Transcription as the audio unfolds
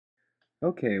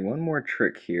Okay, one more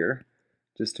trick here,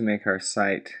 just to make our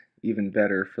site even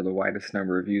better for the widest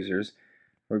number of users.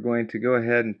 We're going to go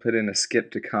ahead and put in a skip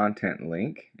to content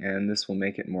link, and this will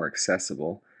make it more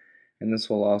accessible. And this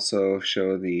will also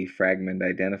show the fragment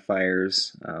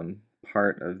identifiers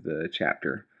part of the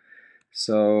chapter.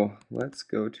 So let's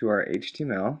go to our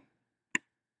HTML.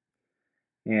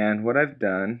 And what I've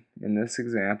done in this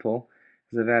example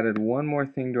is I've added one more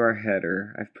thing to our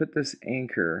header. I've put this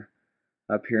anchor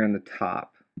up here in the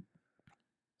top.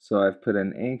 So I've put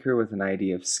an anchor with an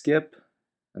ID of skip,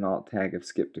 an alt tag of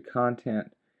skip to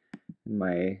content,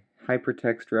 my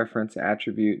hypertext reference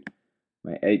attribute,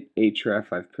 my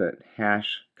href I've put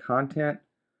hash content,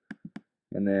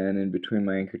 and then in between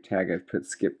my anchor tag I've put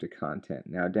skip to content.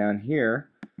 Now down here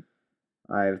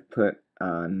I've put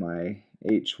on my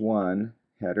h1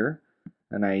 header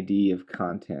an ID of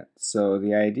content. So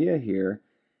the idea here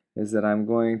is that I'm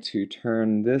going to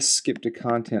turn this skip to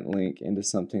content link into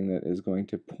something that is going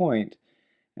to point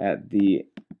at the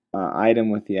item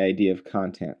with the ID of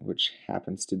content, which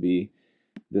happens to be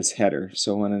this header.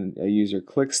 So when a user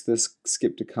clicks this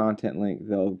skip to content link,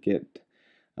 they'll get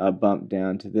bumped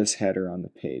down to this header on the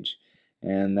page.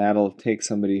 And that'll take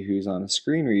somebody who's on a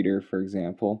screen reader, for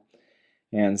example,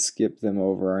 and skip them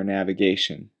over our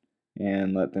navigation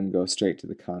and let them go straight to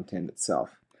the content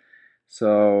itself.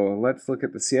 So let's look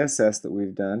at the CSS that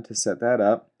we've done to set that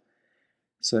up.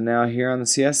 So now here on the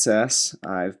CSS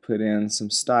I've put in some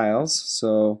styles.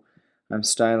 So I'm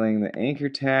styling the anchor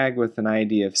tag with an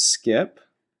ID of skip.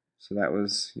 So that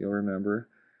was, you'll remember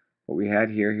what we had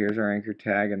here. Here's our anchor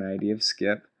tag, an ID of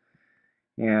skip.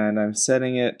 And I'm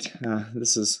setting it,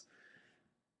 this is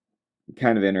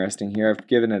kind of interesting here. I've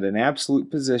given it an absolute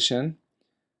position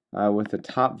with a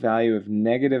top value of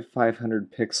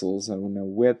 -500 pixels and a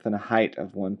width and a height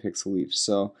of 1 pixel each.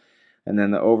 So, and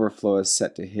then the overflow is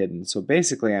set to hidden. So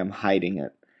basically I'm hiding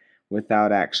it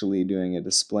without actually doing a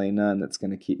display none that's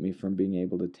going to keep me from being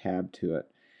able to tab to it.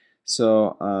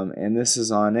 So, and this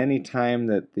is on any time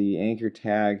that the anchor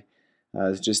tag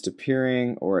is just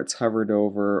appearing, or it's hovered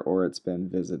over, or it's been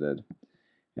visited.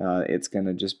 It's going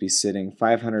to just be sitting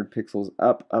 500 pixels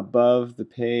up above the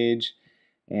page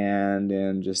and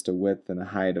in just a width and a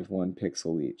height of 1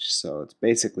 pixel each. So it's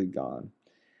basically gone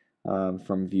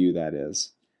from view, that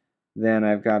is. Then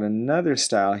I've got another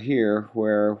style here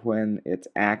where when it's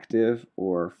active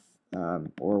or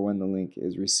when the link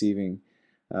is receiving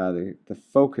the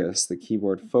focus, the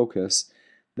keyboard focus,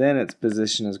 then its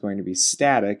position is going to be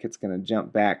static. It's going to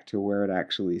jump back to where it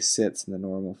actually sits in the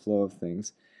normal flow of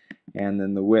things. And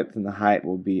then the width and the height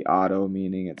will be auto,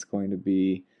 meaning it's going to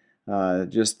be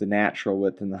just the natural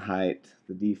width and the height,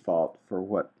 the default for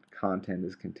what content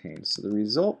is contained. So the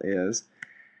result is,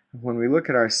 when we look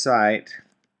at our site,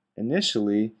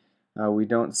 initially we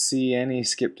don't see any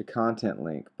skip to content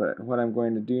link, but what I'm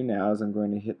going to do now is I'm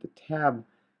going to hit the tab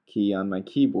key on my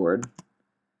keyboard,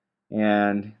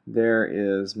 and there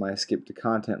is my skip to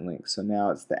content link. So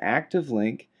now it's the active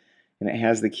link and it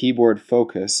has the keyboard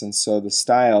focus, and so the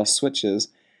style switches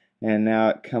and now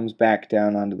it comes back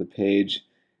down onto the page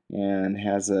and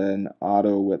has an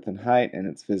auto width and height, and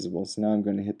it's visible. So now I'm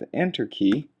going to hit the enter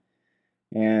key,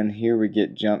 and here we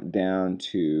get jumped down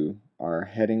to our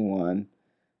heading 1,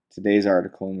 today's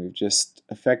article, and we've just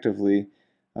effectively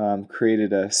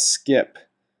created a skip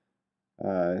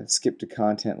to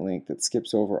content link that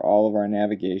skips over all of our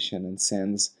navigation and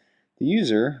sends the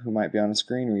user, who might be on a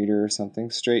screen reader or something,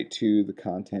 straight to the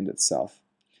content itself.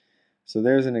 So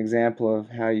there's an example of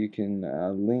how you can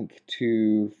link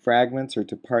to fragments or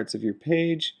to parts of your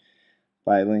page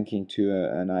by linking to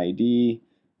an ID,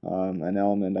 an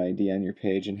element ID on your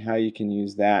page, and how you can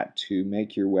use that to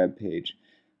make your web page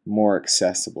more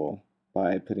accessible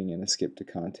by putting in a skip to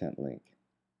content link.